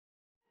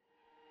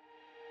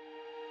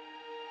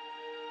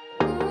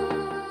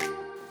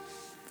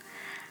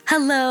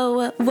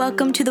Hello,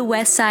 welcome to the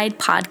West Side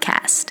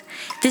Podcast.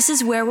 This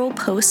is where we'll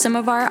post some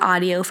of our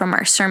audio from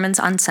our sermons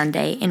on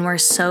Sunday, and we're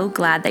so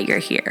glad that you're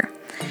here.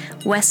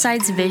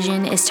 Westside's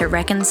vision is to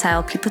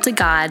reconcile people to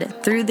God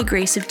through the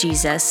grace of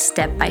Jesus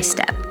step by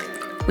step.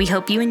 We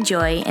hope you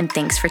enjoy, and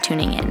thanks for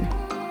tuning in.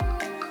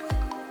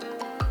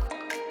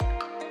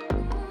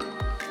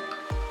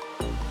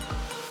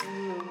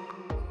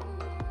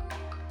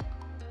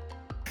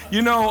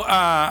 You know,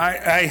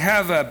 I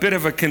have a bit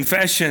of a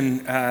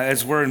confession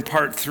as we're in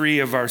part 3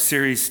 of our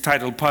series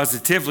titled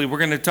Positively. We're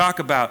going to talk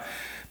about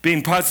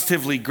being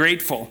positively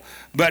grateful.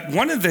 But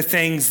one of the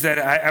things that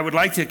I would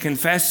like to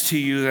confess to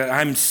you that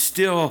I'm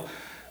still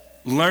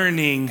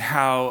learning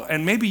how,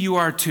 and maybe you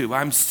are too,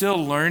 I'm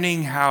still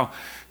learning how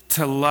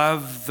to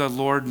love the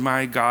Lord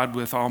my God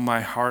with all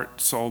my heart,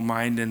 soul,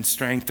 mind, and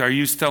strength. Are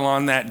you still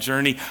on that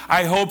journey?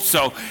 I hope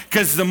so,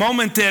 because the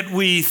moment that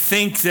we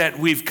think that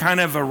we've kind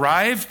of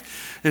arrived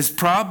is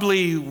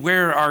probably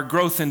where our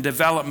growth and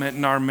development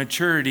and our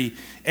maturity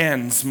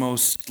ends,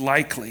 most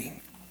likely.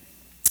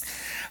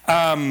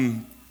 I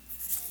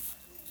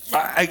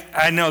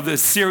know the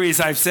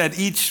series I've said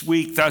each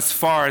week thus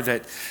far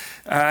that,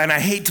 and I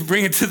hate to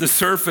bring it to the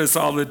surface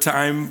all the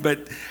time,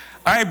 but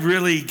I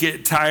really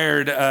get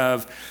tired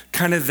of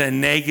kind of the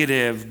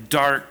negative,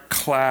 dark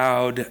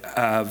cloud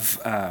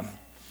of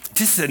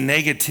just the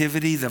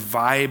negativity, the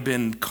vibe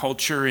in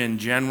culture in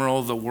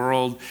general, the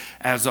world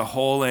as a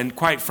whole. And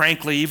quite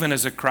frankly, even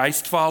as a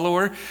Christ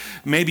follower,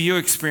 maybe you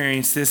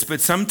experience this,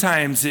 but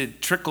sometimes it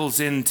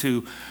trickles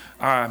into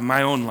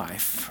my own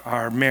life,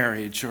 our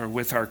marriage, or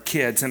with our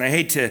kids. And I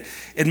hate to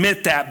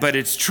admit that, but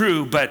it's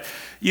true. But,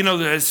 you know,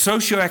 the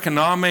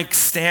socioeconomic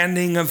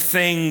standing of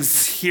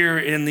things here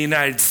in the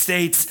United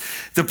States,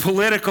 the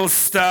political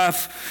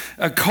stuff,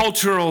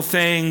 cultural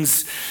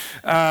things,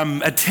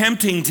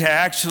 attempting to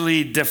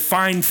actually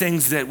define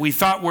things that we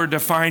thought were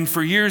defined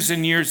for years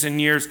and years and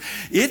years,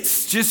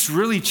 it's just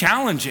really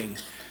challenging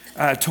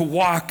to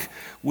walk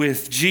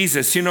with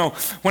Jesus. You know,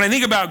 when I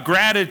think about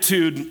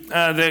gratitude,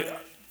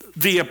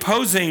 the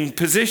opposing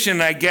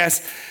position, I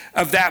guess,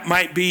 of that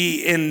might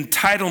be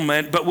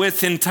entitlement, but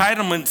with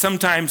entitlement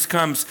sometimes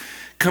comes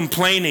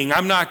complaining.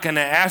 I'm not going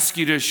to ask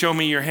you to show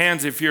me your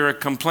hands if you're a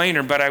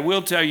complainer, but I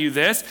will tell you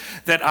this,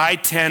 that I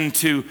tend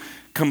to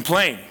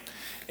complain.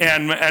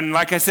 And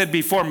like I said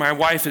before, my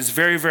wife is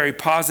very, very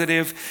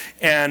positive,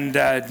 and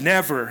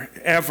never,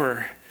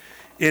 ever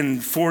in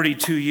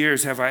 42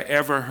 years have I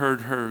ever heard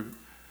her,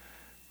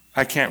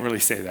 I can't really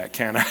say that,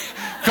 can I?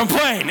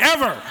 Complain,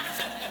 ever.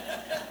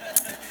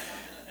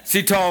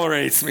 She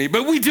tolerates me,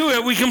 but we do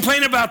it. We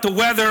complain about the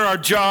weather, our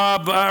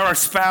job, our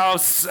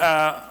spouse.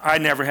 I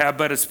never have,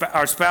 but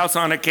our spouse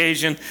on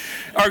occasion,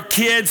 our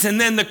kids.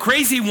 And then the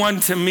crazy one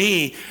to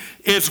me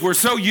is we're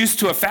so used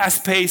to a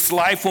fast-paced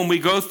life when we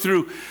go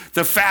through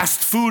the fast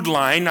food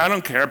line. I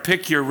don't care,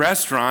 pick your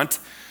restaurant.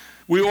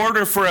 We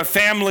order for a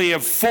family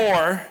of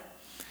 4,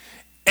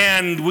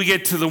 and we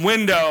get to the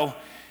window,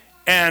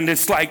 and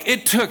it's like,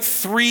 it took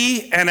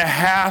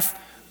 3.5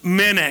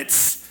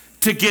 minutes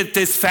to get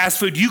this fast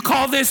food. You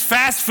call this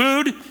fast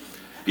food?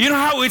 You know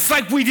how it's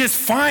like we just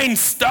find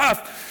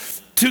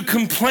stuff to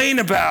complain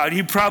about.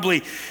 You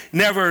probably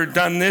never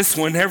done this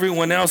one.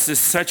 Everyone else is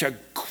such a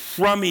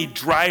crummy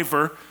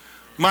driver.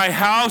 My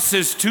house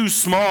is too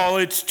small.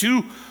 It's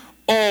too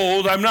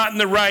old. I'm not in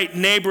the right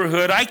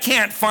neighborhood. I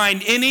can't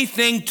find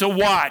anything to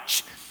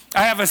watch.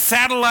 I have a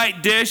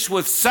satellite dish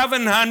with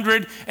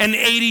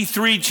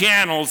 783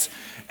 channels,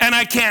 and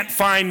I can't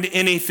find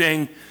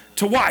anything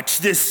to watch.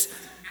 This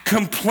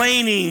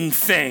complaining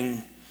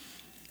thing.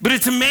 But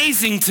it's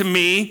amazing to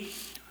me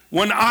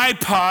when I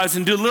pause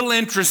and do a little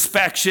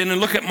introspection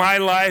and look at my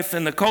life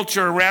and the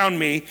culture around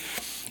me.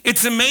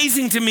 It's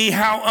amazing to me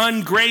how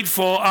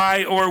ungrateful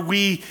I or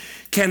we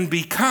can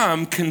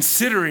become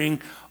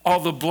considering all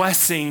the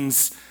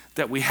blessings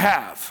that we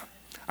have.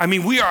 I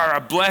mean, we are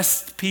a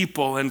blessed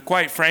people and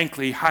quite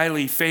frankly,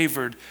 highly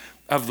favored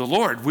of the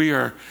Lord. We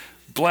are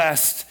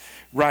blessed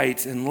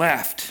right and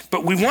left.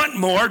 But we want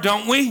more,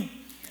 don't we?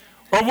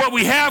 Or what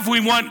we have, we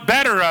want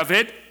better of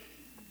it.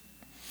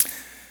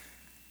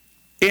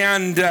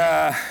 And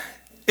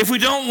if we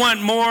don't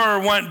want more or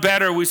want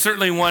better, we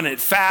certainly want it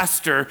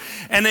faster.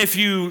 And if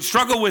you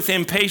struggle with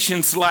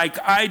impatience like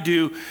I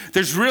do,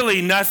 there's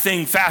really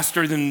nothing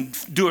faster than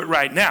do it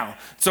right now.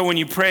 So when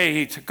you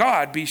pray to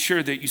God, be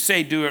sure that you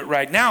say do it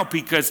right now,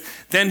 because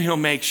then he'll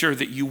make sure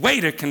that you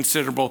wait a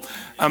considerable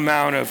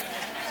amount of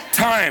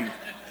time.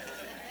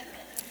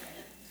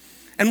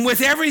 And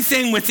with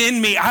everything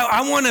within me,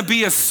 I want to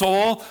be a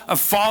soul, a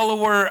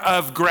follower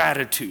of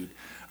gratitude.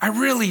 I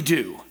really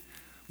do.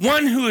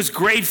 One who is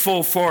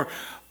grateful for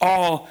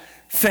all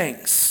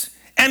things.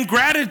 And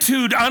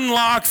gratitude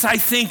unlocks, I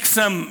think,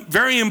 some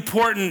very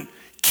important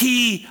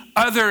key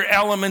other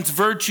elements,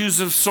 virtues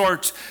of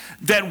sorts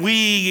that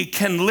we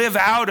can live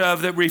out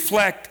of that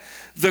reflect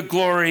the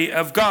glory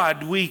of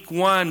God. Week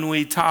 1,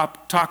 we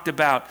talked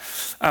about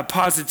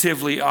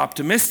positively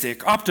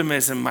optimistic.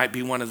 Optimism might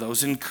be one of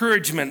those.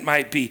 Encouragement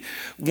might be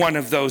one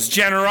of those.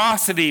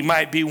 Generosity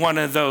might be one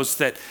of those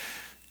that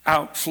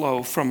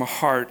outflow from a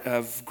heart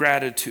of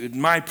gratitude.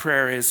 My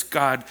prayer is,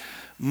 God,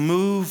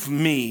 move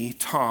me,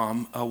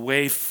 Tom,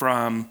 away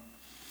from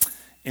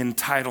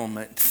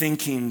entitlement,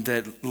 thinking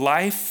that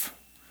life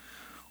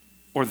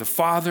or the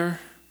Father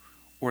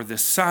or the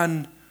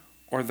Son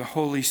or the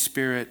Holy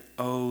Spirit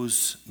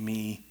owes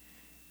me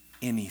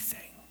anything.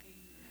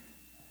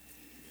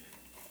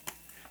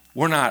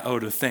 We're not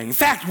owed a thing. In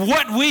fact,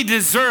 what we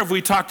deserve,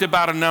 we talked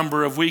about a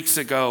number of weeks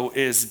ago,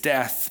 is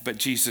death, but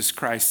Jesus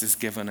Christ has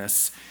given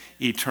us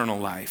eternal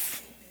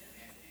life.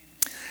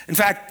 In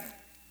fact,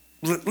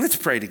 let's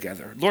pray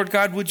together. Lord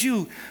God, would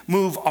you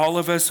move all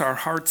of us, our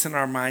hearts and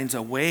our minds,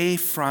 away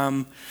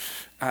from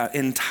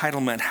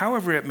entitlement,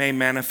 however it may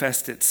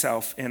manifest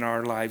itself in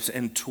our lives,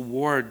 and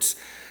towards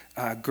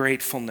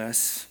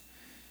gratefulness,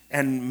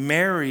 and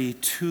marry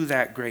to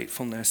that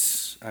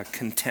gratefulness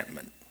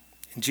contentment.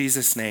 In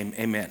Jesus' name,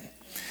 amen.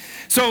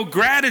 So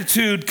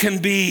gratitude can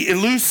be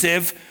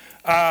elusive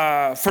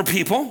for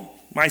people,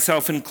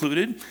 myself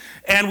included.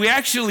 And we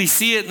actually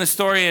see it in the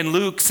story in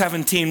Luke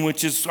 17,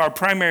 which is our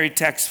primary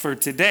text for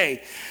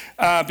today,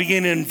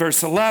 beginning in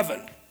verse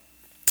 11.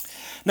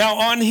 Now,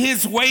 on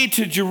his way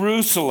to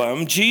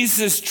Jerusalem,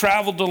 Jesus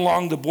traveled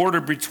along the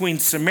border between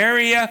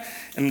Samaria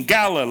and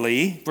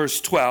Galilee, verse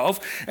 12.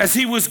 As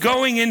he was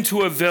going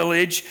into a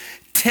village,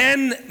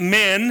 10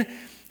 men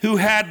who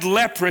had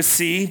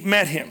leprosy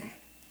met him.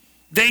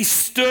 They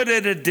stood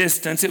at a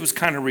distance. It was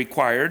kind of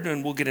required,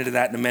 and we'll get into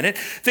that in a minute.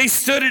 They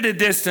stood at a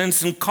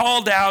distance and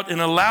called out in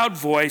a loud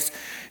voice,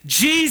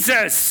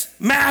 "Jesus,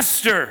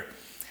 Master,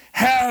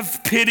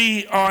 have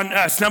pity on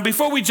us." Now,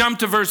 before we jump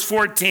to verse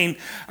 14,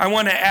 I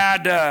want to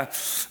add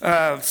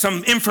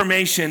some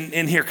information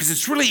in here, because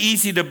it's really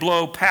easy to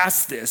blow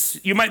past this.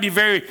 You might be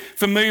very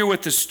familiar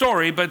with the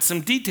story, but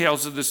some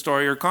details of the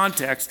story or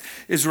context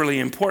is really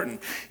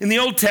important. In the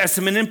Old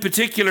Testament, in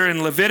particular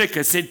in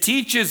Leviticus, it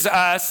teaches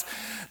us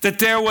that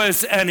there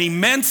was an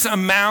immense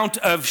amount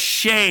of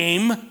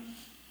shame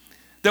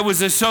that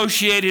was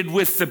associated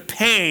with the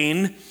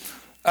pain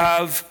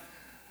of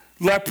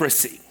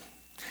leprosy.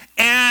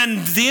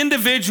 And the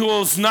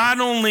individuals, not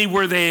only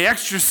were they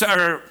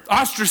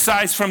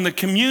ostracized from the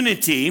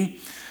community,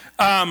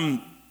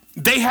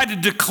 they had to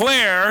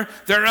declare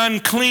their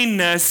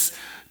uncleanness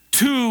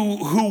to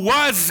who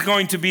was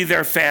going to be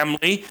their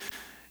family,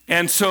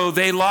 and so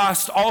they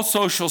lost all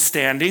social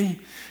standing.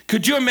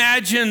 Could you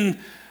imagine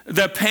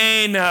the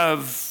pain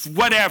of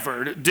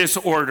whatever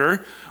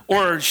disorder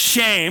or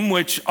shame,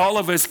 which all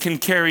of us can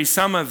carry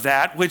some of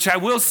that, which I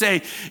will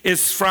say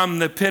is from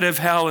the pit of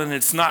hell and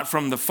it's not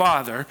from the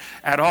Father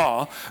at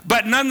all.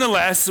 But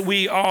nonetheless,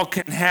 we all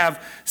can have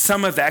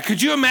some of that.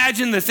 Could you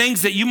imagine the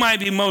things that you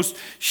might be most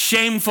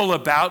shameful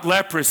about,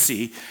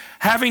 leprosy,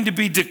 having to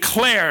be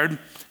declared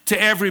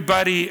to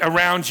everybody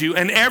around you,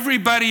 and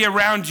everybody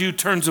around you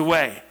turns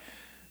away?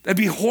 That'd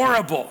be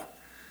horrible.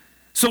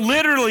 So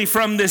literally,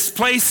 from this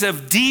place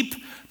of deep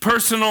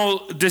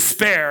personal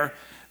despair,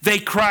 they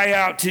cry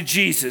out to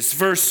Jesus.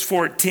 Verse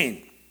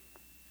 14.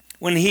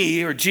 When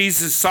he, or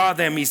Jesus, saw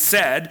them, he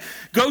said,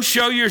 "Go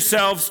show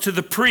yourselves to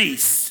the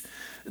priests."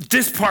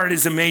 This part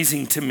is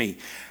amazing to me.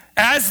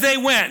 As they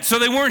went, so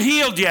they weren't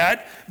healed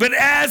yet, but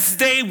as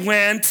they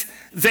went,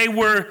 they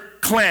were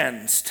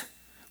cleansed.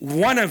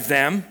 One of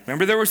them,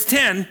 remember there was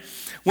 10,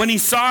 when he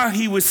saw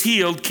he was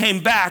healed, came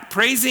back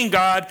praising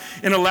God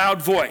in a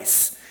loud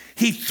voice.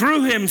 He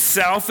threw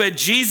himself at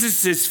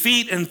Jesus'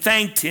 feet and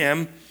thanked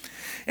him,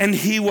 and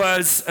he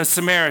was a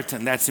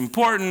Samaritan. That's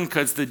important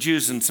because the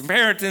Jews and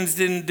Samaritans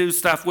didn't do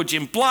stuff, which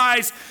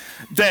implies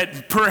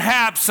that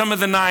perhaps some of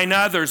the 9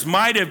 others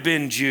might have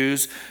been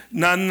Jews.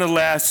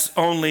 Nonetheless,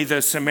 only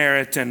the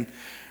Samaritan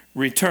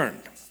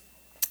returned.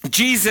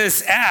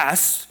 Jesus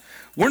asked,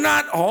 "Were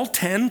not all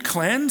 10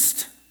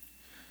 cleansed?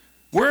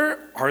 Where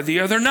are the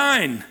other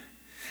 9?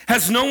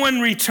 Has no one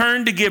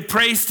returned to give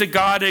praise to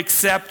God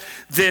except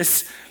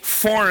this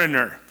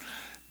foreigner?"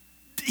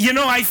 You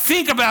know, I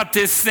think about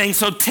this thing.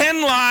 So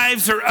 10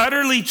 lives are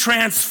utterly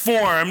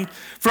transformed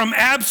from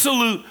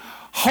absolute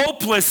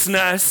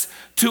hopelessness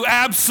to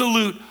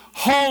absolute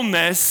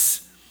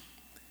wholeness,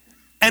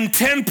 and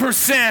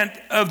 10%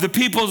 of the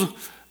people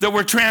that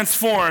were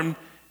transformed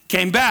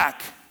came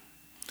back.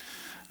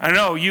 I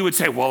know you would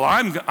say, well,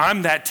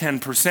 I'm that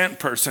 10%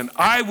 person.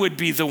 I would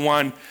be the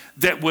one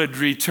that would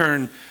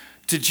return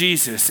to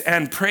Jesus.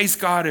 And praise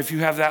God if you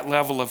have that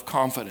level of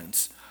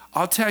confidence.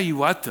 I'll tell you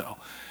what, though.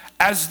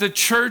 As the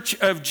church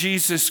of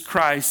Jesus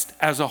Christ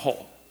as a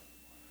whole,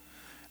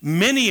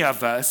 many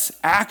of us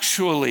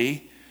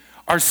actually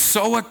are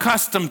so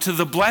accustomed to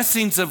the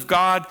blessings of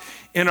God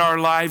in our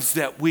lives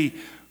that we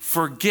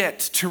forget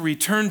to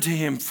return to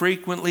him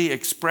frequently,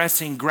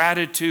 expressing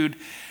gratitude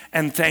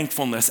and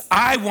thankfulness.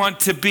 I want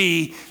to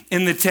be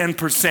in the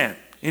 10%.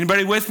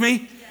 Anybody with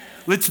me?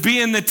 Let's be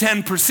in the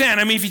 10%.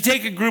 I mean, if you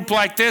take a group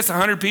like this,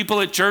 100 people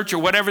at church or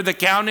whatever the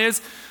count is,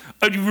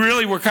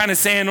 really we're kind of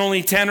saying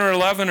only 10 or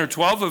 11 or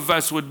 12 of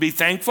us would be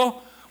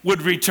thankful,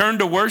 would return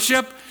to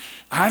worship.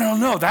 I don't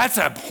know. That's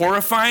a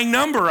horrifying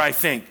number, I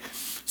think.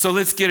 So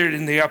let's get it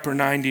in the upper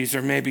 90s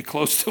or maybe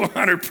close to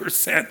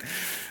 100%.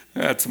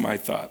 That's my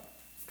thought.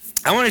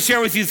 I want to share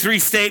with you 3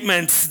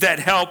 statements that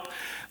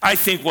I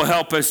think will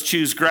help us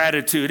choose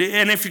gratitude.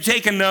 And if you're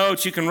taking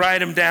notes, you can write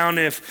them down.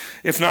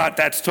 If not,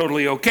 that's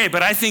totally okay.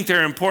 But I think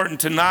they're important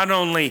to not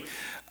only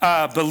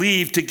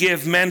believe, to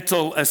give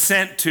mental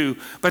assent to,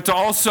 but to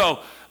also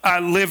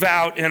live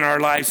out in our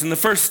lives. And the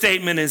first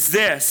statement is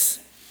this,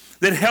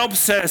 that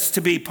helps us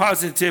to be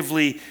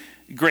positively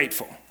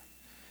grateful,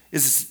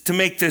 is to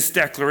make this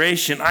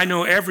declaration. I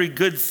know every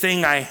good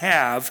thing I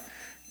have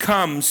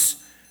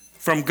comes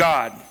from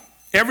God.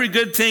 Every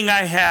good thing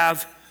I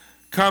have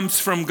comes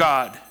from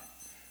God.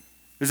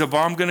 Is a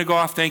bomb going to go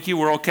off? Thank you.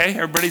 We're okay.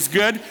 Everybody's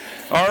good?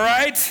 All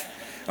right.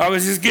 I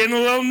was just getting a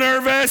little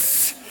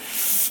nervous.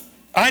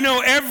 I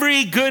know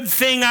every good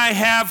thing I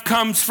have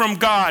comes from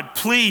God.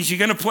 Please, you're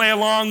going to play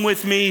along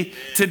with me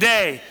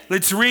today.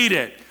 Let's read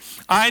it.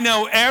 I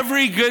know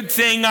every good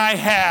thing I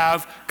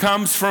have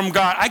comes from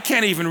God. I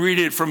can't even read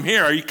it from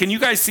here. Can you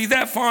guys see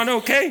that font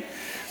okay?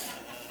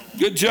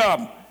 Good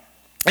job.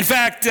 In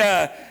fact,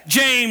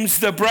 James,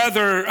 the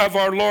brother of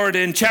our Lord,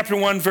 in chapter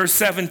 1, verse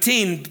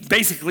 17,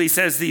 basically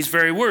says these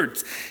very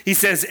words. He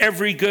says,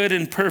 every good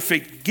and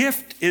perfect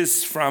gift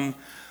is from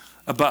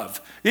above.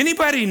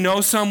 Anybody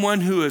know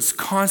someone who is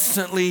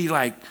constantly,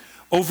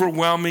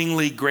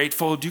 overwhelmingly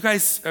grateful? Do you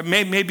guys,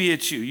 maybe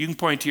it's you. You can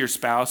point to your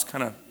spouse,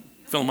 kind of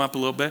fill them up a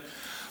little bit.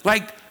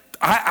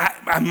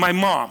 My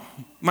mom.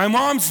 My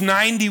mom's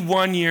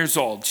 91 years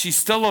old. She's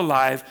still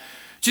alive.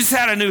 Just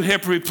had a new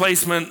hip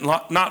replacement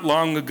not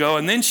long ago,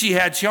 and then she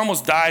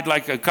almost died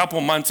a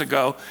couple months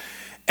ago.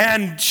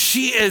 And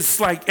she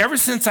is ever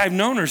since I've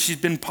known her,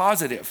 she's been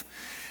positive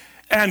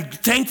and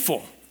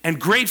thankful and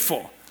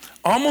grateful,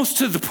 almost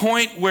to the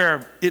point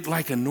where it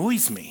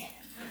annoys me.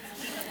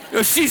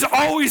 She's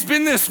always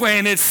been this way,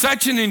 and it's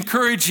such an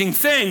encouraging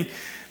thing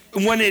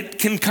when it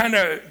can kind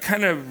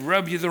of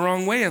rub you the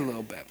wrong way a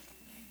little bit.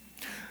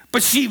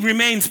 But she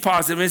remains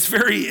positive. It's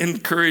very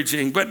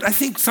encouraging. But I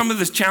think some of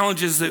the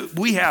challenges that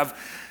we have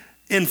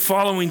in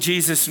following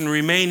Jesus and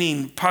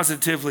remaining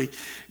positively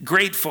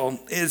grateful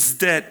is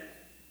that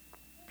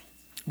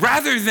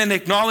rather than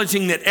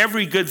acknowledging that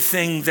every good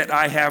thing that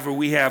I have or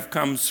we have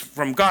comes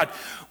from God,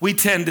 we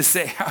tend to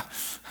say,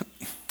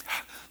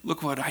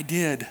 look what I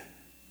did.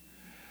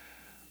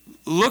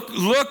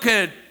 Look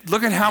at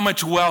how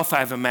much wealth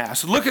I've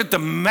amassed. Look at the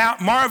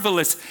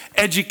marvelous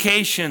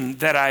education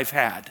that I've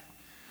had.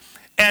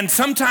 And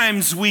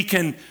sometimes we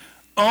can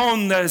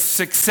own the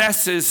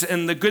successes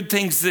and the good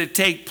things that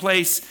take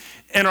place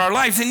in our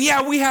lives. And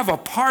yeah, we have a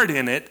part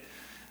in it,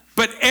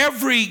 but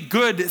every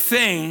good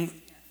thing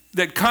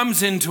that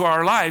comes into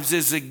our lives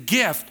is a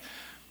gift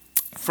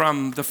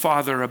from the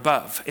Father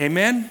above.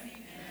 Amen? Amen.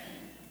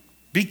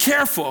 Be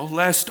careful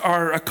lest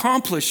our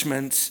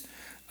accomplishments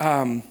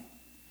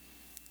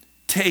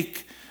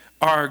take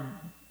our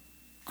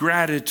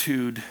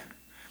gratitude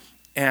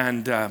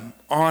and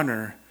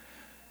honor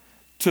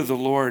to the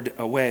Lord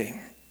away.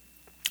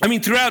 I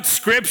mean, throughout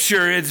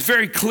Scripture, it's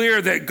very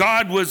clear that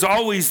God was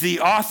always the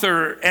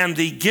author and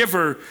the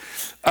giver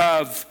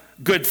of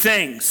good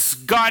things.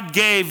 God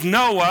gave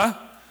Noah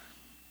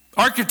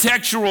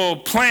architectural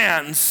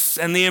plans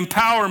and the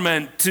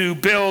empowerment to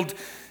build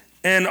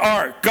an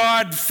ark.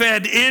 God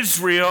fed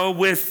Israel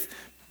with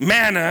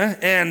manna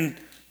and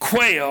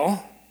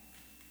quail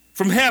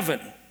from heaven.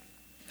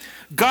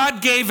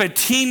 God gave a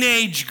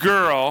teenage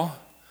girl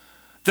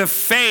the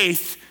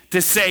faith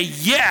to say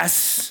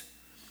yes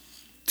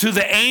to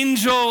the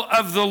angel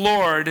of the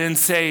Lord and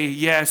say,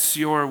 yes,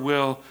 your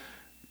will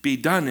be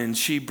done. And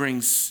she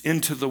brings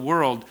into the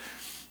world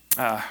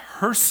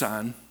her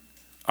son,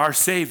 our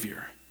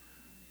Savior.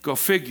 Go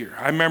figure.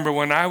 I remember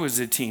when I was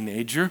a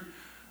teenager,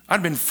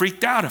 I'd been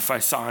freaked out if I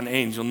saw an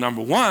angel,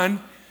 number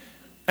one.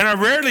 And I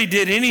rarely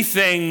did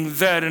anything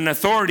that an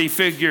authority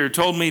figure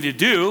told me to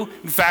do.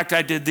 In fact,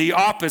 I did the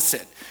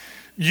opposite.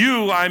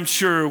 You, I'm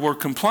sure, were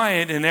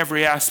compliant in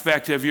every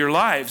aspect of your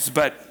lives,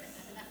 but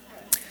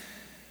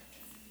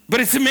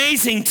it's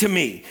amazing to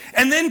me.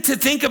 And then to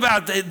think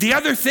about the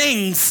other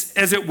things,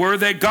 as it were,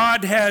 that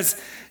God has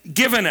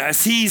given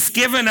us. He's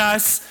given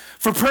us,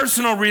 for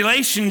personal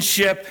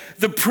relationship,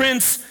 the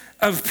Prince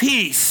of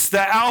Peace,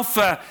 the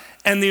Alpha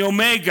and the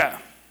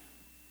Omega.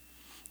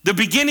 The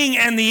beginning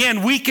and the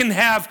end. We can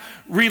have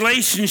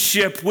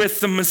relationship with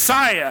the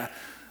Messiah,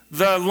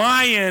 the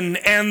Lion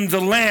and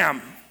the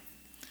Lamb.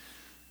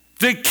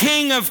 The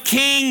King of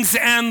Kings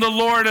and the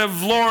Lord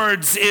of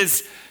Lords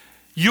is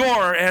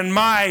your and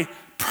my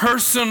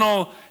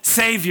personal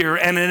Savior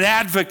and an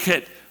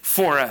advocate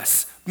for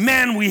us.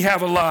 Man, we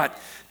have a lot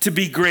to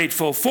be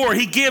grateful for.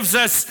 He gives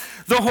us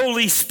the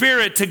Holy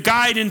Spirit to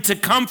guide and to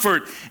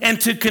comfort and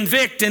to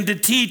convict and to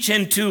teach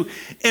and to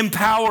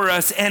empower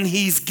us. And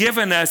He's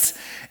given us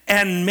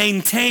and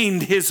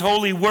maintained His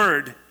holy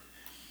word.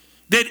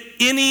 That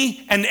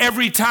any and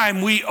every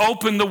time we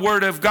open the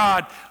Word of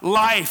God,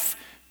 life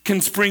can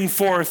spring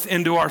forth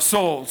into our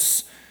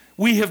souls.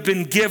 We have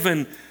been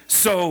given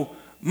so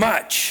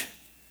much.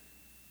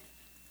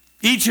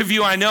 Each of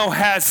you I know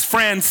has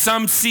friends,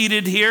 some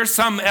seated here,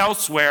 some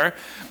elsewhere,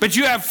 but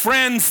you have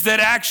friends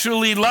that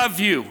actually love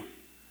you.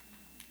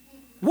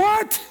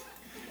 What?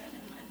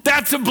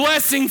 That's a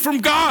blessing from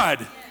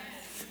God.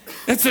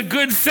 That's a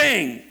good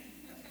thing.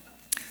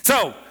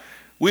 So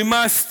we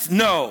must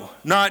know,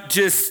 not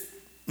just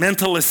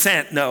mental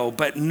assent know,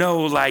 but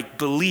know, like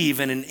believe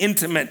in an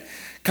intimate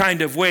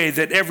kind of way,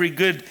 that every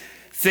good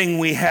thing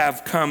we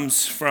have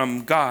comes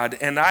from God.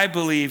 And I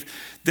believe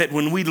that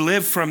when we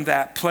live from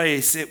that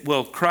place, it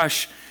will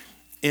crush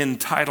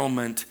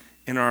entitlement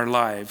in our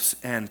lives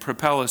and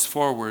propel us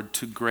forward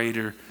to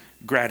greater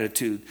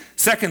gratitude.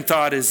 Second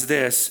thought is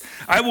this: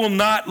 I will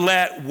not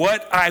let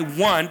what I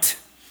want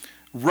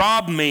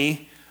rob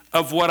me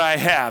of what I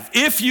have.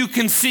 If you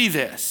can see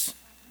this,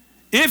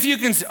 if you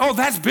can see, oh,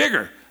 that's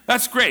bigger.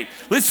 That's great.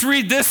 Let's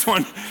read this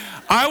one.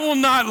 I will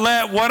not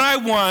let what I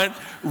want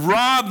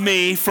rob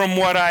me from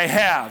what I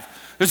have.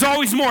 There's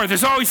always more.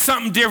 There's always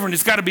something different.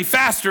 It's got to be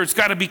faster. It's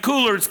got to be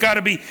cooler. It's got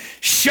to be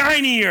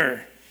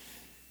shinier.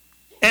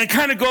 And it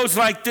kind of goes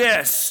like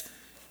this.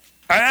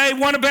 I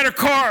want a better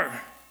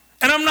car.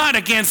 And I'm not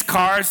against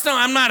cars. No,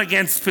 I'm not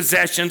against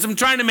possessions. I'm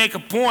trying to make a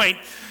point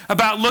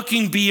about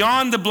looking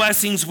beyond the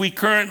blessings we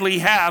currently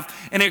have,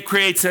 and it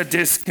creates a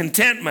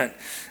discontentment.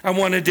 I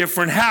want a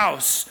different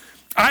house.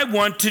 I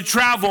want to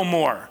travel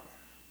more.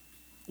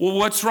 Well,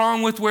 what's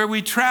wrong with where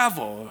we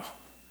travel?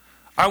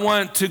 I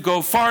want to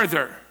go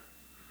farther.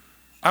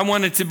 I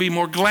want it to be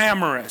more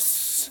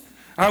glamorous.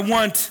 I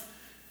want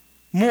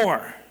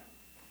more.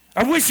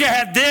 I wish I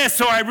had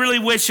this, or I really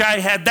wish I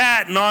had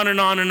that, and on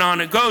and on and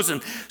on it goes.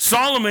 And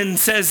Solomon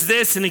says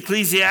this in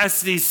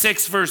Ecclesiastes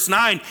 6, verse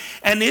 9,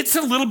 and it's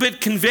a little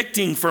bit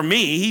convicting for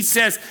me. He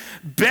says,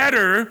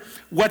 better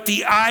what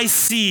the eye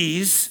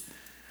sees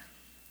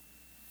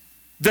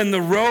than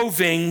the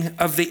roving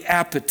of the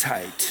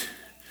appetite.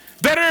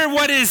 Better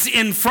what is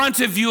in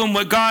front of you and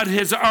what God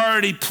has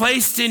already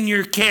placed in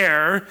your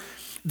care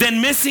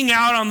than missing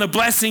out on the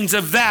blessings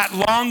of that,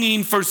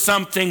 longing for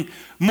something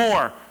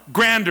more,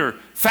 grander,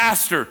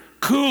 faster,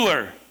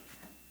 cooler.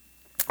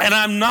 And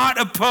I'm not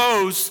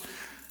opposed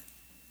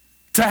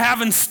to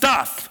having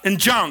stuff and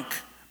junk,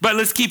 but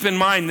let's keep in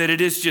mind that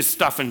it is just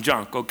stuff and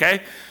junk,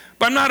 okay?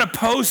 But I'm not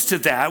opposed to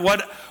that.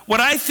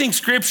 What I think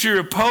Scripture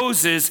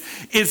opposes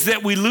is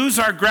that we lose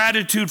our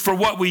gratitude for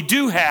what we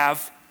do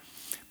have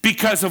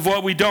because of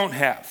what we don't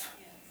have.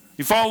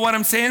 You follow what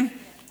I'm saying?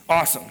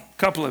 Awesome. A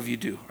couple of you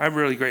do. I'm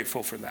really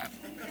grateful for that.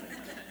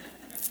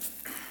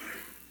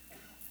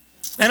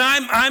 And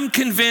I'm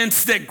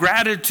convinced that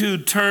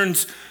gratitude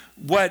turns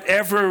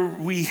whatever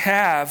we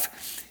have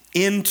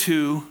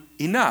into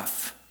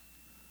enough.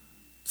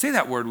 Say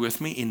that word with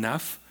me,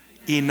 enough.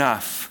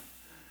 Enough.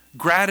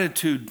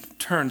 Gratitude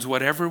turns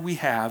whatever we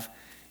have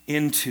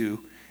into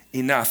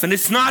enough. And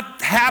it's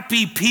not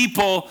happy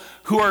people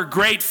who are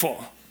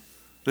grateful.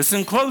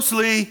 Listen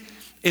closely.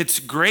 It's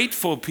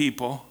grateful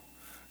people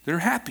that are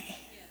happy.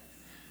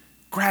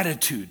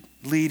 Gratitude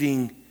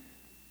leading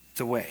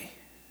the way.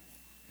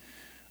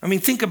 I mean,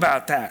 think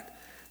about that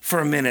for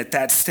a minute,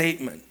 that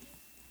statement.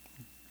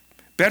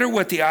 Better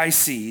what the eye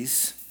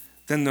sees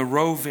than the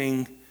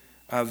roving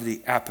of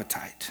the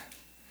appetite.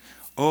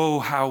 Oh,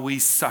 how we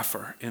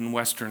suffer in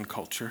Western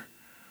culture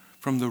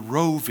from the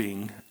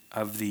roving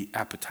of the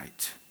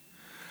appetite.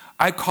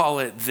 I call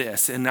it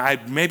this, and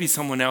maybe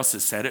someone else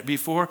has said it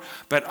before,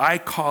 but I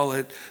call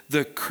it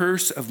the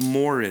curse of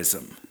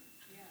moreism.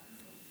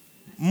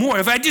 More.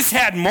 If I just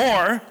had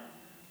more,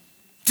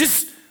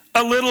 just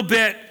a little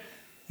bit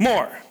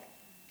more.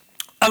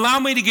 Allow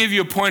me to give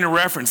you a point of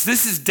reference.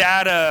 This is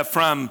data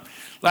from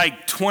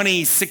like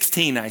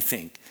 2016, I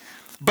think.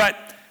 But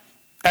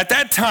at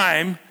that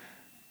time,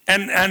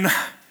 and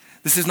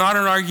this is not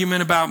an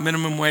argument about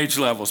minimum wage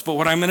levels, but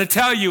what I'm going to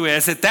tell you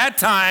is at that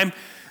time,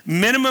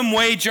 minimum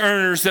wage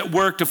earners that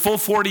worked a full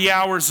 40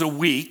 hours a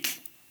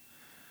week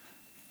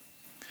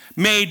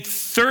made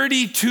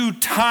 32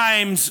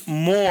 times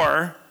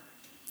more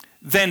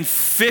than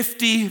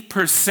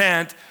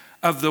 50%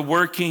 of the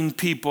working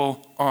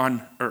people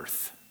on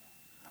earth.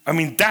 I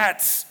mean,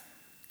 that's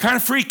kind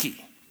of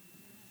freaky.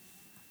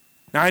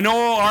 Now, I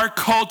know our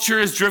culture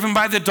is driven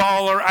by the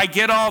dollar. I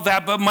get all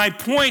that. But my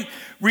point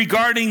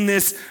regarding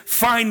this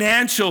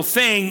financial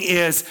thing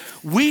is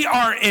we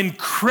are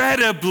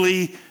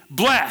incredibly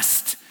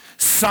blessed.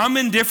 Some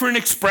in different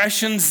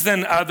expressions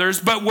than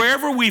others. But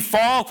wherever we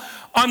fall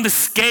on the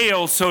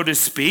scale, so to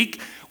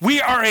speak,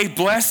 we are a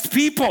blessed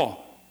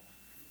people.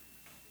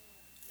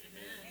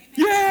 Amen.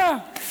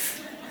 Yeah.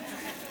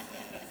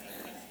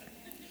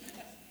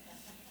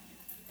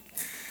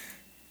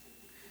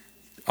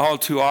 All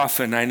too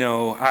often, I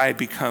know I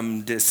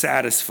become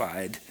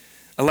dissatisfied,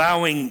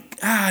 allowing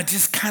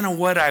just kind of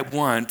what I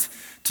want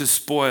to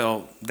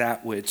spoil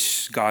that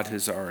which God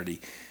has already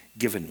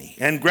given me.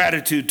 And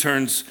gratitude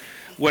turns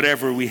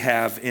whatever we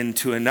have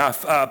into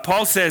enough.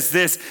 Paul says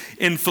this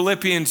in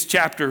Philippians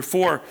chapter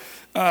 4,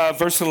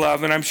 verse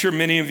 11. I'm sure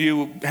many of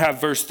you have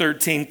verse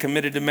 13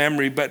 committed to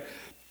memory, but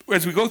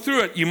as we go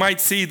through it, you might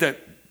see that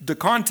the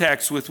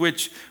context with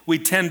which we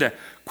tend to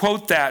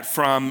quote that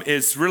from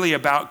is really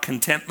about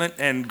contentment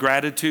and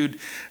gratitude.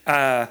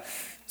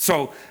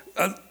 So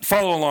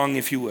follow along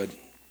if you would.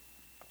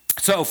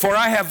 So, for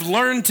I have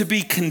learned to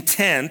be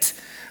content,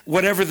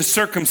 whatever the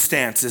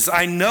circumstances.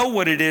 I know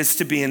what it is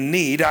to be in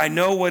need. I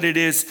know what it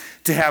is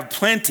to have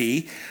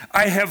plenty.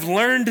 I have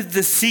learned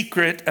the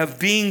secret of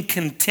being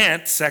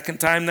content, second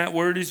time that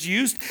word is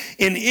used,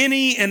 in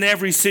any and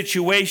every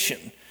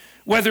situation,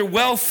 whether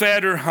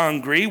well-fed or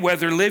hungry,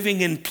 whether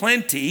living in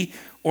plenty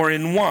or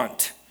in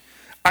want.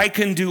 I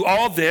can do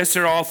all this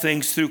or all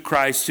things through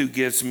Christ who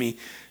gives me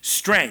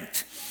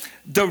strength.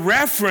 The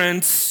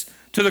reference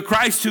to the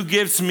Christ who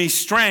gives me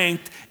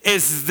strength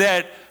is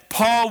that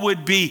Paul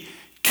would be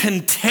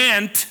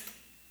content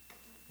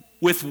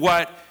with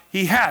what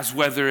he has,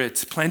 whether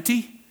it's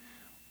plenty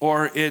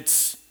or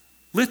it's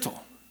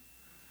little.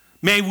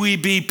 May we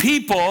be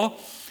people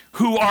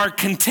who are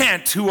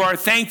content, who are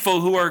thankful,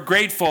 who are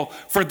grateful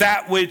for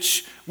that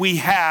which we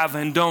have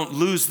and don't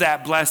lose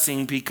that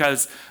blessing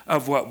because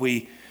of what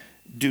we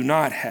do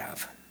not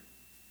have.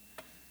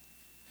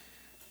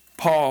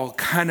 Paul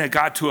kind of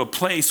got to a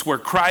place where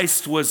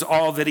Christ was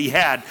all that he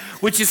had,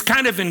 which is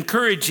kind of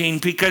encouraging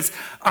because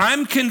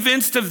I'm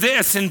convinced of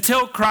this.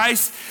 Until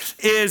Christ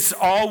is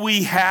all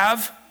we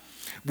have,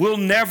 we'll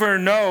never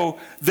know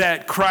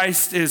that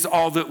Christ is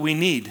all that we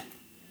need.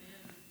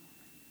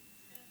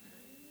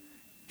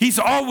 He's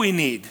all we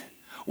need.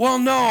 Well,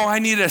 no, I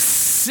need a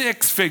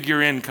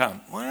 6-figure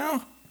income.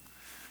 Well,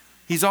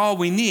 he's all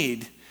we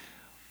need.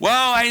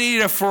 Well, I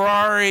need a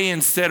Ferrari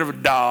instead of a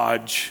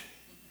Dodge.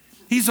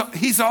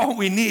 He's all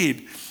we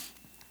need.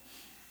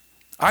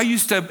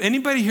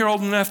 Anybody here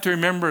old enough to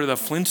remember the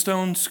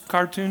Flintstones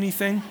cartoony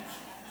thing?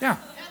 Yeah.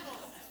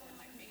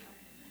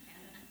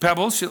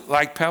 Pebbles, you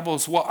like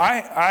Pebbles? Well,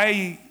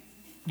 I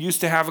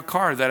used to have a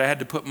car that I had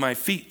to put my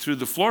feet through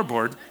the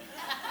floorboard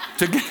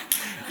to get,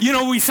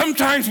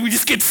 sometimes we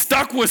just get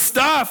stuck with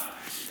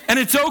stuff and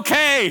it's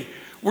okay.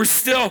 We're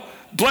still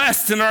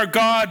blessed and our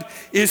God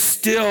is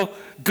still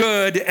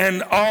good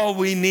and all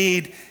we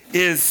need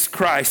is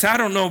Christ. I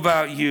don't know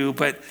about you,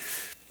 but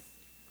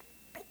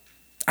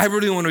I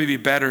really want to be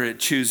better at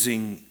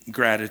choosing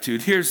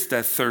gratitude. Here's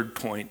the third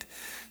point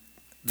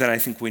that I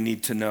think we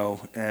need to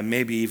know and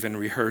maybe even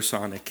rehearse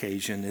on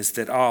occasion is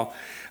that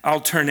I'll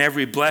turn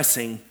every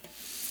blessing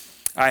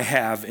I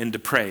have into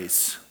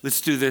praise. Let's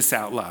do this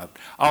out loud.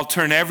 I'll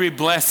turn every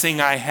blessing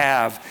I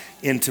have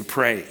into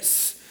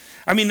praise.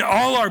 I mean,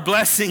 all our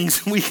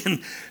blessings we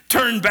can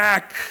turn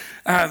back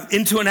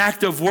into an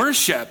act of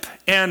worship.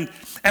 And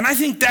I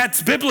think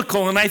that's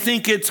biblical, and I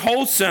think it's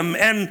wholesome.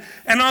 And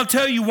I'll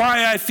tell you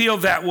why I feel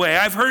that way.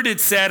 I've heard it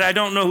said, I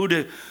don't know who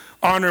to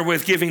honor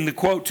with giving the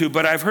quote to,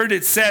 but I've heard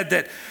it said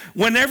that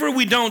whenever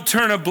we don't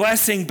turn a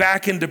blessing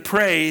back into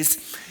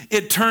praise,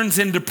 it turns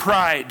into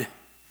pride.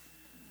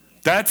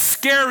 That's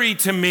scary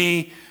to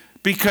me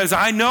because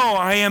I know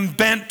I am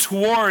bent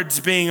towards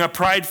being a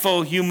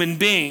prideful human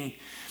being.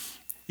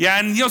 Yeah,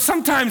 and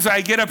sometimes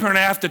I get up here and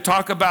I have to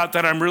talk about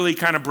that I'm really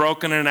kind of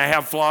broken and I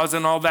have flaws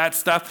and all that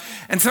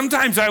stuff. And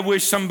sometimes I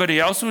wish somebody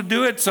else would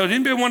do it. So does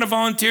anybody want to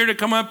volunteer to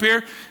come up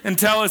here and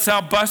tell us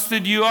how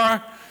busted you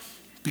are?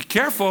 Be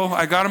careful,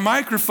 I got a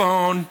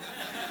microphone.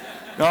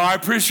 No, I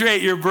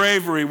appreciate your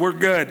bravery. We're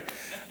good.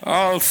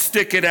 I'll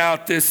stick it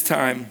out this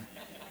time.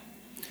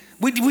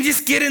 We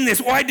just get in this.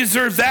 Oh, I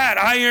deserve that.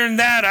 I earned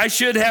that. I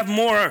should have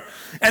more.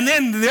 And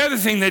then the other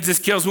thing that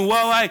just kills me,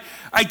 well,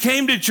 I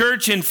came to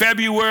church in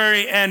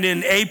February and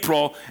in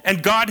April,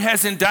 and God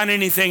hasn't done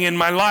anything in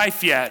my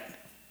life yet.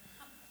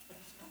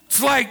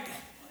 It's like,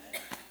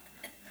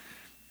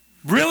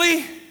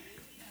 really?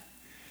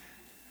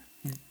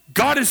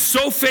 God is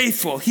so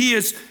faithful. He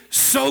is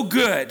so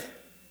good.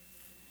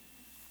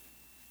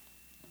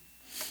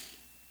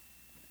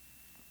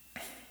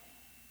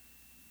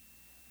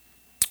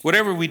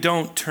 Whenever we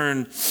don't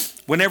turn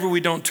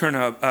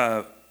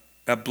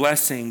a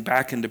blessing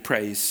back into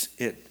praise,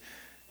 it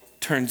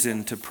turns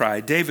into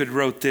pride. David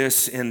wrote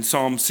this in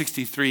Psalm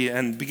 63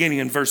 and beginning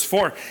in verse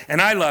 4,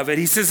 and I love it.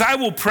 He says, I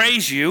will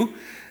praise you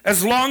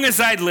as long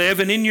as I live,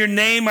 and in your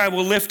name I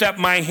will lift up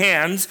my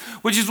hands,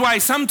 which is why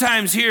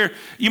sometimes here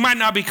you might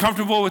not be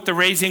comfortable with the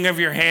raising of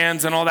your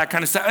hands and all that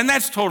kind of stuff, and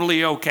that's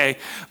totally okay,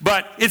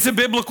 but it's a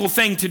biblical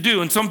thing to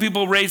do, and some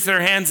people raise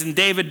their hands, and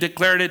David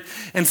declared it,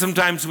 and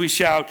sometimes we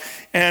shout,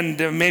 and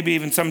maybe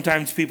even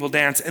sometimes people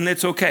dance, and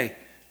it's okay,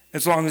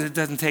 as long as it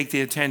doesn't take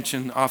the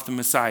attention off the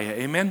Messiah.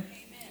 Amen?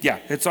 Yeah,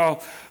 it's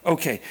all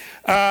okay.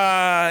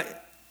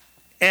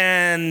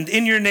 And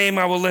in your name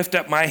I will lift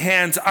up my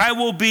hands. I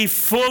will be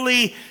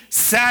fully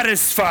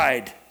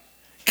satisfied,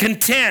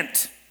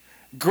 content,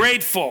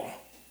 grateful,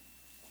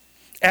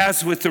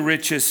 as with the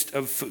richest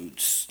of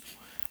foods.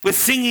 With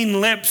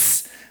singing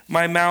lips,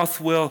 my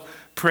mouth will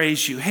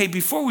praise you. Hey,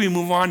 before we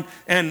move on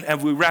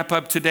and we wrap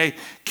up today,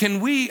 can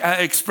we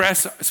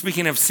express,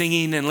 speaking of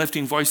singing and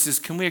lifting voices,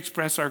 can we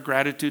express our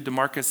gratitude to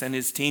Marcus and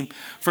his team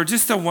for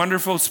just a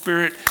wonderful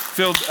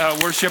spirit-filled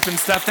worship and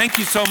stuff? Thank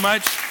you so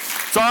much.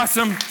 It's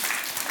awesome.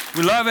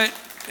 We love it,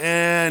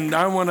 and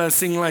I want to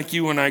sing like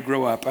you when I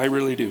grow up. I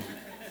really do.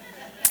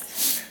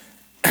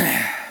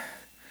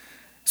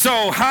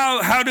 So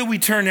how do we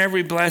turn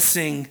every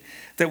blessing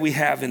that we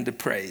have into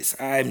praise?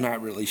 I'm not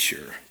really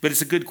sure, but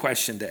it's a good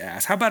question to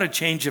ask. How about a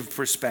change of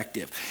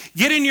perspective?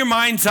 Get in your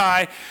mind's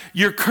eye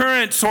your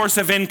current source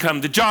of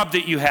income, the job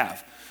that you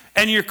have,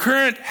 and your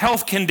current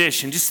health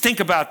condition. Just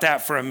think about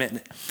that for a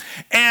minute.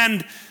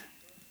 And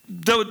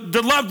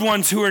the loved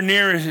ones who are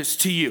nearest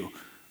to you.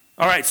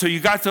 All right, so you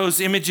got those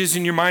images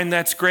in your mind.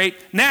 That's great.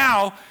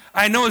 Now,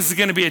 I know this is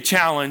going to be a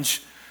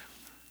challenge.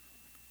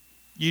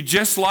 You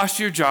just lost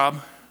your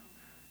job,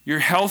 your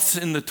health's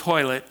in the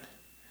toilet,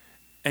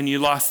 and you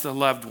lost a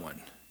loved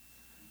one.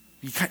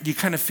 You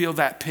kind of feel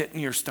that pit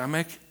in your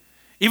stomach?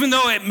 Even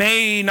though it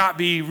may not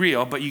be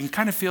real, but you can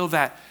kind of feel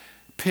that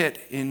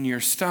pit in your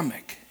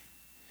stomach.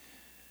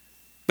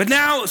 But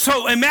now,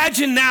 so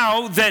imagine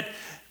now that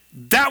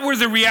were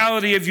the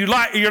reality of your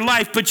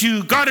life, but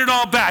you got it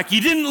all back. You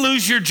didn't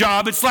lose your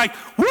job. It's like,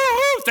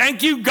 woo-hoo,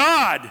 thank you,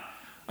 God.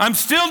 I'm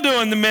still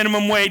doing the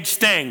minimum wage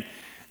thing.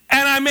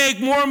 And I make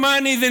more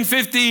money than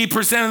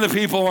 50% of the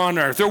people on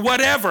earth, or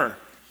whatever.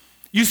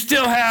 You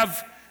still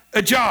have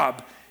a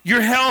job.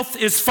 Your health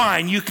is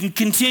fine. You can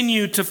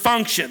continue to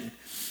function.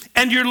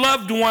 And your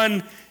loved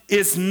one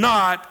is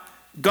not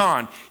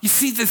gone. You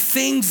see, the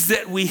things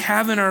that we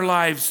have in our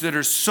lives that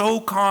are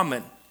so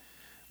common,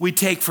 we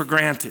take for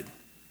granted.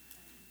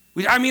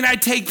 I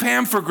take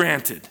Pam for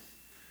granted.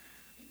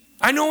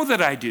 I know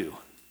that I do.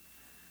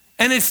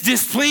 And it's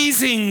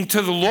displeasing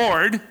to the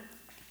Lord.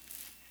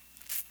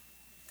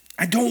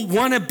 I don't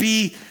want to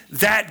be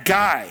that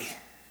guy.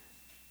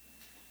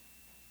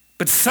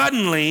 But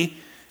suddenly,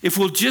 if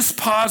we'll just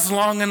pause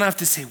long enough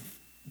to say,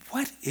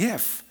 what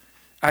if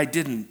I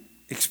didn't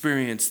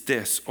experience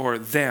this or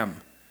them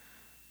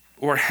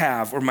or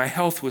have, or my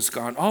health was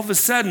gone? All of a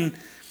sudden,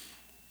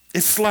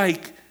 it's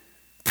like,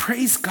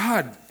 praise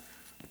God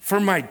for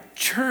my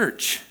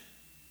church.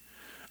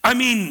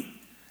 We're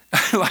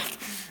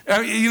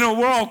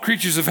all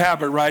creatures of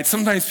habit, right?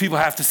 Sometimes people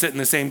have to sit in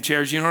the same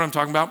chairs. You know what I'm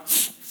talking about?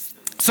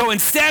 So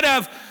instead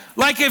of,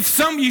 if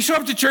you show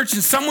up to church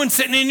and someone's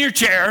sitting in your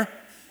chair,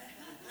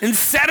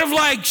 instead of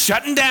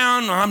shutting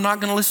down, I'm not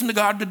going to listen to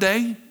God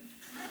today.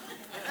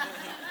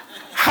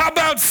 How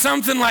about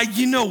something like,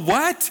 you know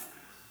what?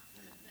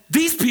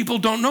 These people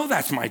don't know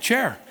that's my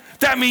chair.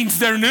 That means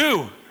they're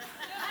new.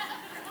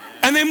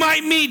 And they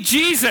might meet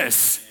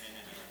Jesus.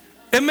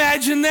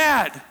 Imagine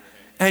that.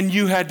 And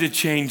you had to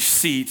change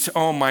seats.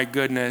 Oh my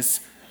goodness.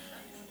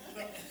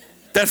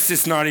 That's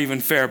just not even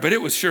fair, but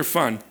it was sure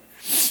fun.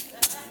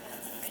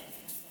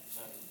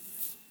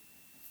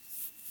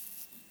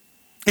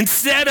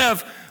 Instead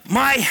of,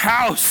 my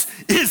house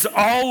is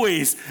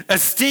always a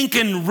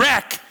stinking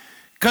wreck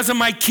because of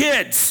my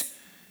kids,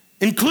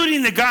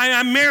 including the guy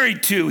I'm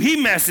married to.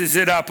 He messes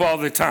it up all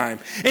the time.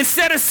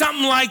 Instead of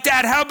something like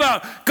that, how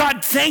about,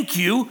 God, thank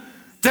you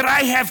that I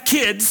have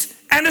kids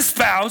and a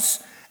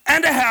spouse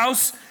and a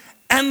house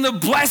and the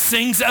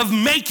blessings of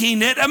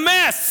making it a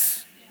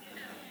mess.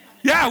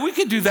 Yeah, we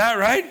could do that,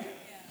 right?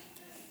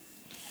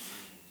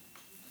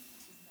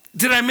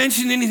 Did I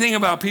mention anything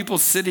about people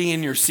sitting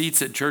in your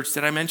seats at church?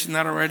 Did I mention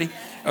that already?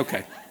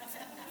 Okay.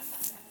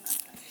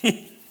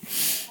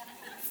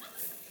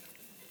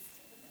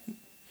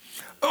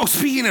 Oh,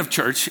 speaking of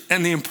church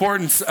and the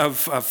importance of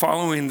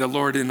following the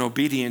Lord in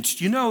obedience,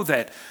 you know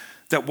that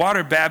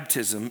water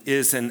baptism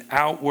is an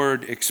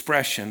outward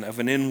expression of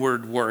an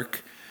inward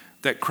work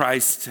that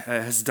Christ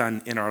has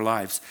done in our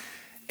lives.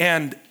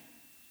 And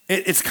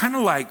it's kind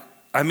of like,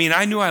 I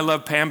knew I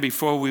loved Pam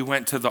before we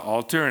went to the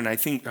altar, and I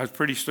was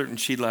pretty certain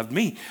she loved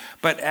me.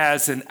 But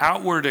as an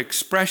outward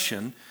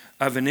expression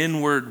of an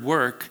inward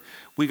work,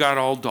 we got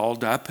all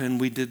dolled up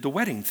and we did the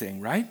wedding thing,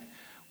 right?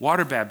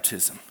 Water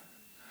baptism.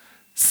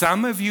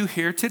 Some of you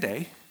here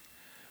today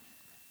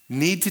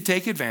need to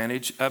take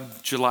advantage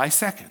of July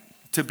 2nd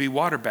to be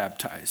water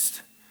baptized.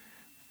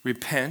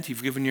 Repent,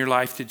 you've given your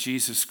life to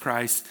Jesus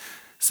Christ.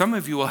 Some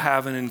of you will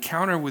have an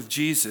encounter with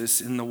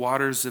Jesus in the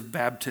waters of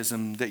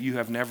baptism that you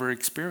have never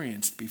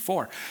experienced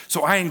before.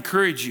 So I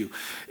encourage you.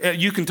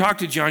 You can talk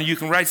to John. You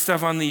can write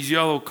stuff on these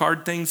yellow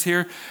card things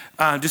here.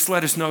 Just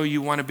let us know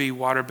you want to be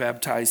water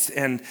baptized.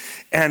 And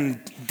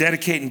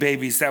dedicating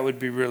babies, that would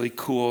be really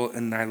cool.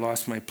 And I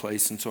lost my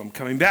place, and so I'm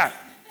coming back.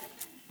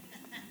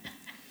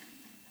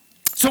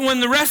 So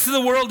when the rest of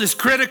the world is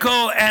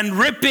critical and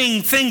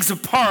ripping things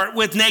apart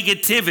with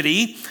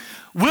negativity,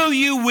 will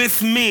you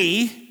with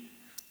me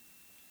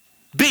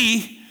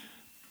be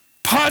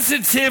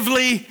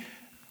positively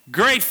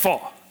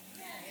grateful?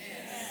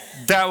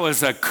 Yes. That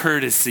was a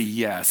courtesy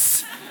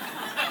yes.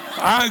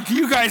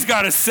 You guys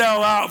got to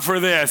sell out for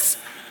this.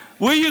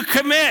 Will you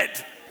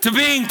commit to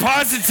being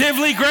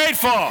positively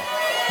grateful?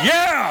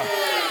 Yeah.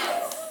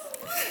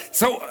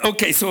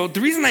 So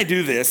the reason I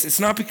do this, it's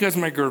not because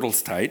my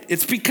girdle's tight.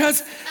 It's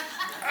because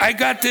I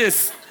got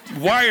this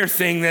wire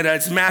thing that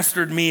has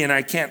mastered me and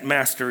I can't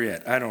master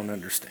it. I don't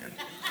understand.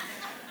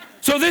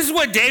 So this is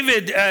what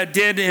David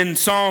did in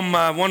Psalm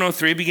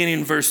 103, beginning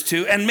in verse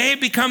 2, and may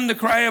it become the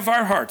cry of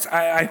our hearts.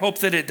 I hope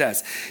that it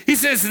does. He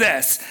says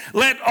this,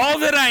 let all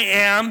that I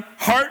am,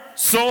 heart,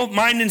 soul,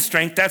 mind, and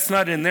strength, that's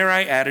not in there,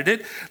 I added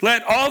it.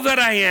 Let all that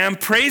I am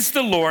praise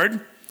the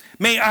Lord.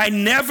 May I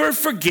never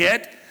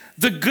forget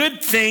the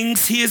good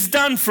things he has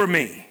done for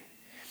me.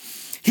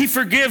 He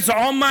forgives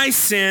all my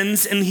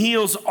sins and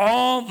heals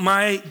all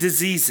my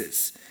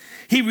diseases.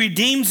 He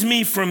redeems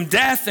me from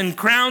death and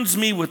crowns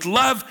me with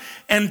love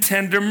and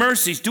tender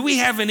mercies. Do we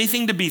have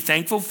anything to be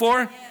thankful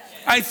for?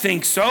 I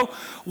think so.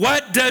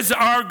 What does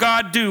our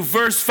God do?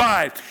 Verse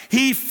 5,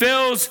 he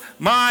fills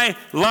my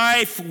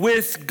life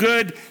with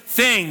good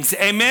things.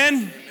 Amen?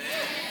 Amen.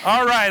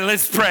 All right,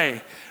 let's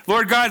pray.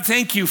 Lord God,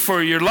 thank you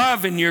for your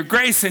love and your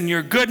grace and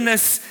your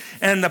goodness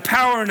and the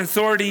power and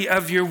authority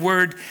of your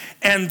word,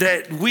 and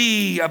that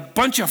we, a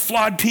bunch of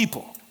flawed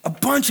people,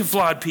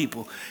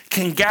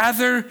 can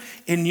gather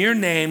in your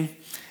name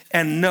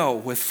and know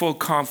with full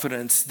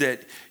confidence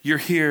that you're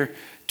here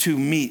to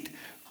meet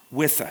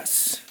with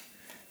us.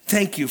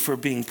 Thank you for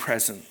being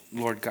present,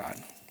 Lord God.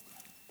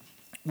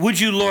 Would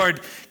you,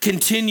 Lord,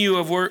 continue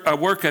a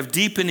work of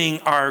deepening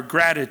our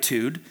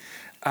gratitude.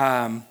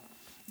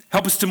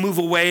 Help us to move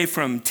away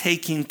from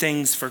taking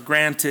things for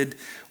granted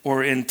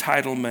or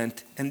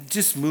entitlement, and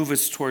just move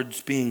us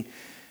towards being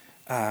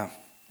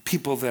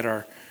people that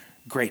are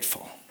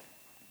grateful.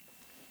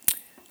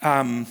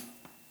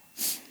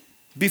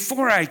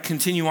 Before I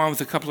continue on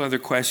with a couple other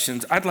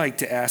questions, I'd like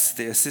to ask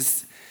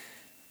this.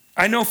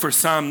 I know for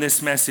some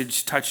this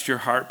message touched your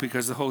heart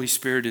because the Holy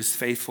Spirit is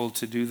faithful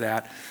to do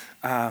that.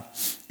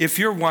 If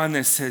you're one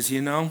that says,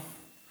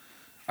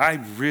 I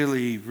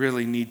really,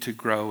 really need to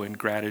grow in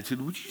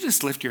gratitude, would you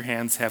just lift your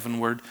hands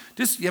heavenward?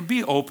 Just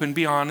be open,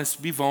 be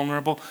honest, be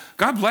vulnerable.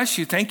 God bless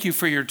you. Thank you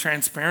for your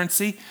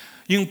transparency.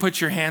 You can put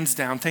your hands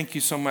down. Thank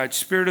you so much.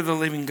 Spirit of the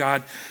living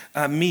God,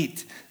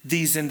 meet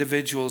these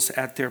individuals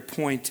at their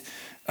point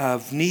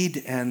of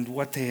need and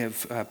what they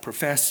have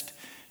professed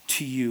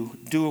to you.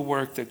 Do a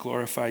work that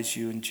glorifies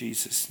you in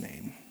Jesus'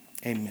 name.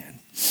 Amen.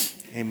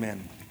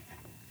 Amen.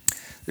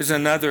 There's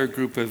another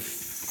group of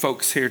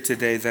folks here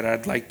today that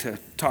I'd like to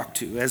talk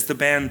to as the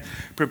band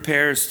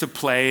prepares to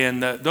play,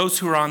 and those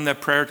who are on the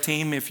prayer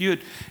team, if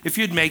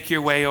you'd make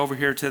your way over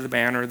here to the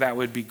banner, that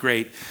would be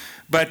great.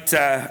 But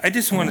I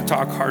just want to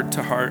talk heart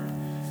to heart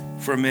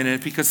for a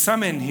minute, because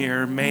some in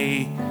here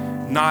may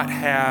not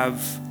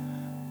have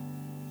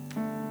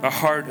a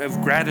heart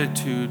of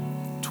gratitude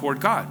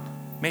toward God.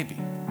 Maybe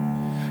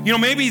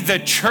the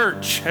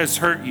church has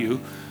hurt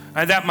you.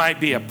 That might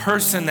be a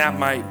person, that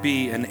might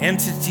be an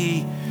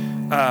entity.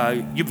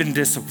 You've been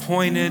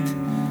disappointed.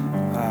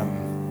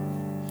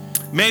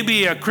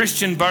 Maybe a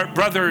Christian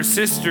brother or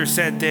sister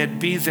said they'd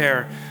be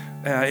there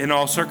in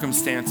all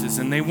circumstances,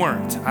 and they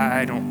weren't.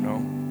 I don't know.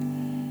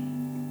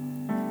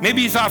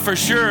 Maybe you thought for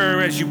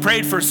sure as you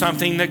prayed for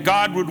something that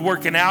God would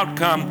work an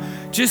outcome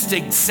just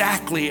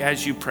exactly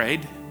as you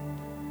prayed,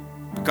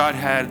 but God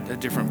had a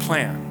different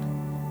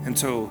plan. And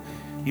so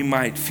you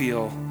might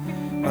feel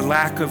a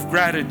lack of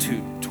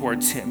gratitude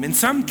towards him. In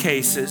some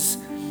cases,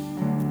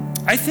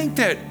 I think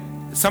that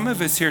some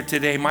of us here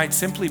today might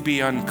simply be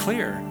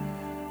unclear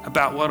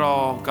about what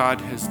all God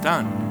has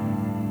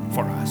done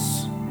for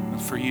us and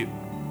for you.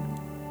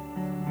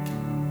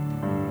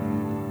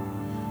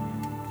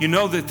 You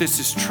know that this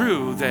is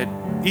true, that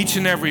each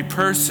and every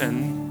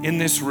person in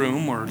this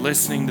room or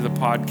listening to the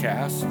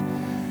podcast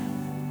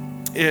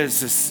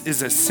is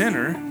a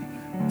sinner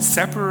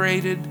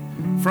separated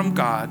from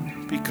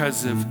God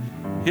because of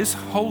his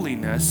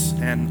holiness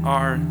and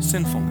our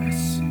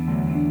sinfulness.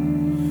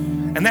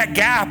 And that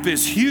gap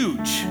is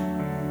huge.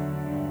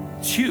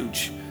 It's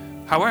huge.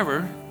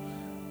 However,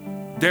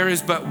 there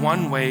is but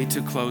one way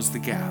to close the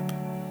gap.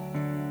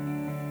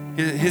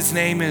 His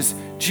name is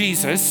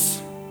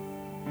Jesus,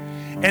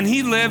 and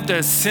he lived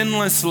a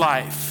sinless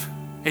life,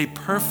 a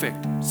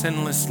perfect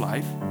sinless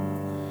life,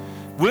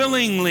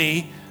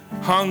 willingly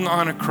hung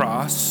on a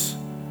cross,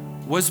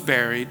 was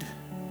buried,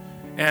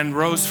 and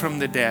rose from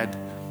the dead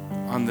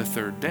on the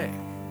third day.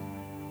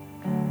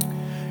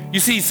 You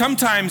see,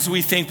 sometimes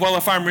we think, well,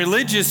 if I'm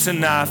religious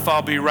enough,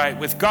 I'll be right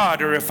with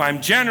God, or if I'm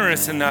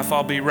generous enough,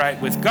 I'll be right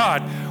with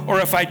God,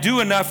 or if I do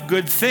enough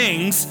good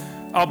things,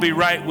 I'll be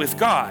right with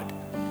God.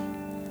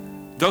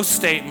 Those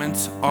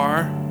statements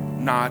are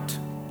not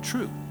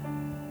true,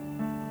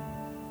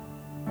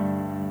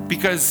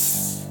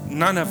 because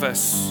none of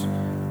us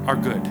are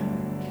good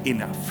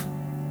enough.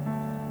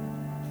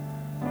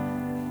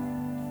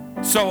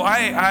 So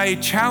I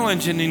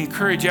challenge and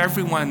encourage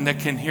everyone that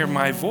can hear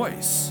my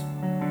voice.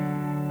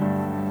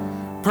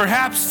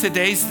 Perhaps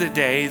today's the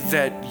day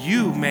that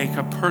you make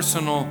a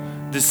personal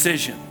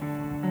decision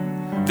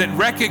that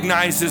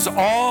recognizes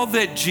all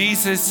that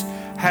Jesus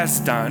has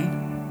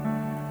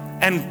done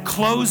and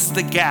close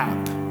the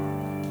gap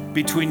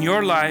between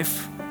your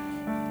life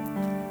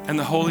and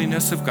the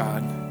holiness of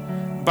God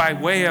by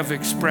way of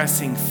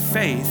expressing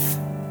faith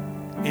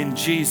in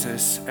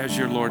Jesus as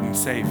your Lord and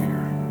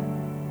Savior.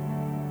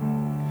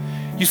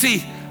 You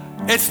see,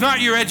 it's not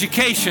your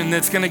education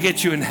that's going to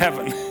get you in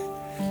heaven.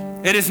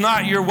 It is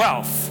not your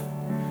wealth.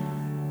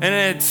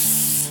 And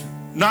it's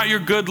not your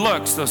good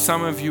looks, though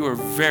some of you are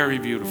very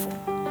beautiful.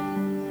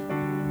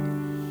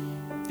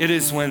 It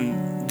is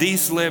when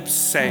these lips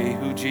say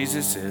who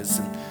Jesus is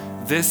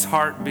and this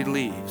heart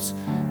believes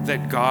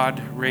that God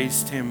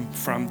raised him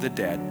from the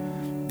dead,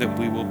 that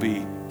we will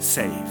be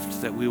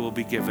saved, that we will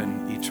be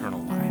given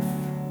eternal life.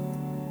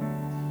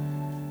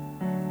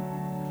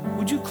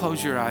 Would you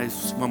close your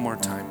eyes one more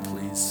time,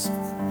 please?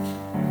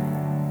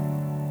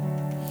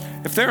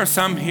 If there are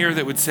some here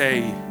that would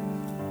say,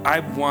 I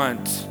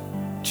want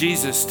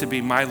Jesus to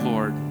be my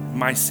Lord,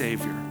 my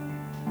Savior.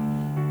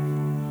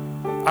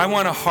 I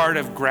want a heart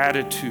of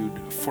gratitude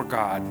for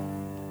God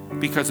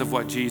because of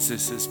what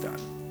Jesus has done.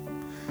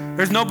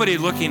 There's nobody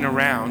looking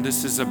around.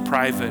 This is a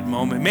private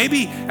moment.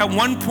 Maybe at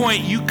one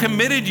point you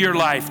committed your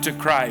life to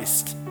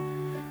Christ,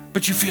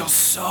 but you feel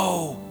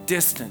so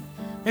distant.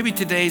 Maybe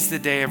today's the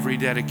day of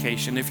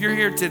rededication. If you're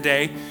here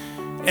today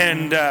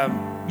and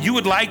you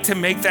would like to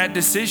make that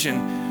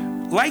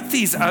decision, like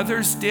these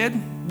others did,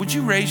 would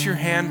you raise your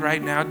hand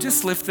right now?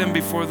 Just lift them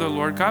before the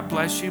Lord. God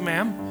bless you,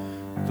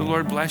 ma'am. The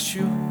Lord bless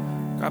you.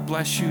 God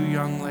bless you,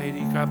 young lady.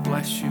 God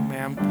bless you,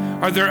 ma'am.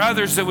 Are there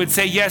others that would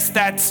say, yes,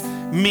 that's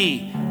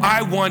me.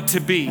 I want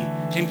to be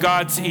in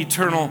God's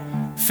eternal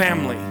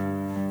family.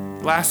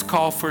 Last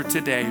call for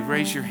today.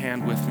 Raise your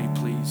hand with me,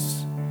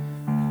 please.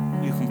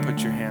 You can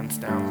put your hands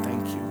down.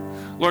 Thank you.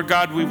 Lord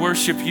God, we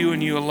worship you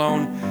and you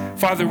alone.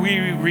 Father, we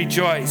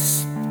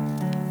rejoice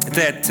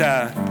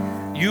that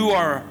you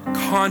are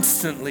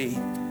constantly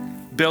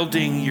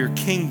building your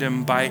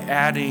kingdom by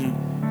adding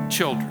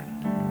children.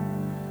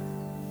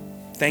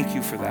 Thank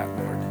you for that,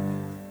 Lord.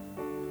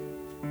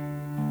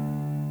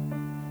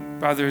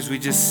 Father, as we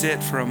just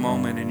sit for a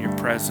moment in your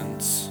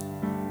presence,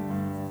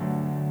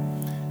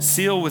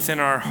 seal within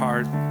our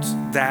hearts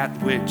that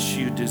which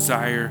you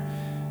desire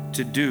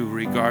to do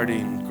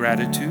regarding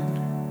gratitude.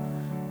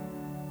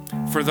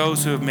 For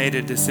those who have made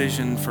a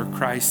decision for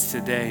Christ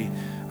today,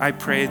 I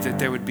pray that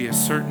there would be a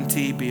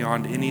certainty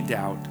beyond any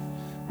doubt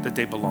that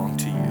they belong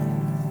to you.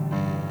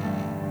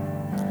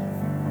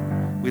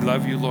 We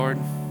love you, Lord.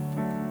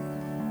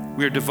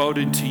 We are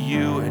devoted to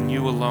you and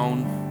you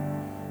alone.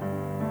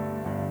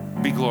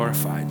 Be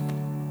glorified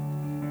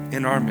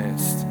in our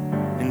midst.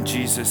 In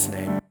Jesus'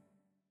 name,